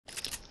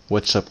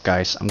What's up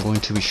guys, I'm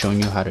going to be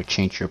showing you how to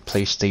change your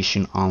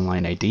PlayStation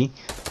online ID.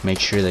 Make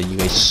sure that you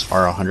guys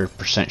are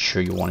 100% sure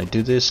you want to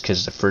do this,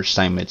 because the first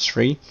time it's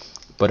free,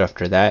 but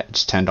after that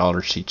it's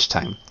 $10 each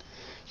time.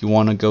 You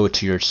want to go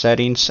to your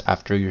settings.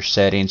 After your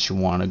settings you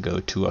want to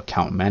go to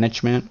account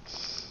management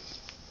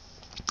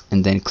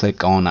and then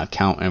click on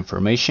account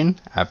information.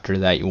 After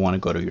that you want to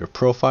go to your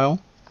profile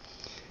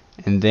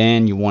and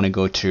then you want to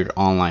go to your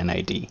online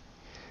ID.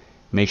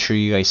 Make sure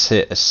you guys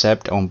hit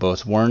accept on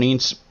both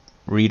warnings.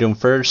 Read them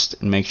first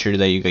and make sure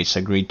that you guys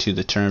agree to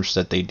the terms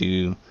that they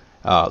do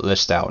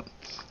list out.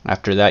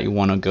 After that you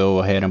want to go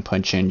ahead and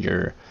punch in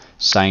your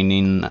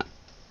sign-in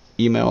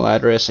email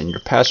address and your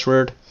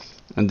password,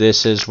 and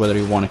this is whether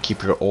you want to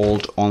keep your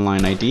old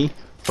online ID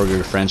for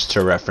your friends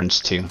to reference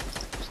to.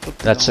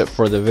 That's it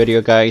for the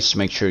video guys.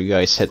 Make sure you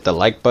guys hit the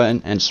like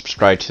button and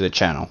subscribe to the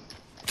channel.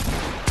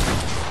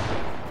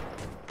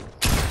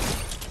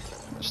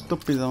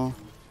 Estúpido.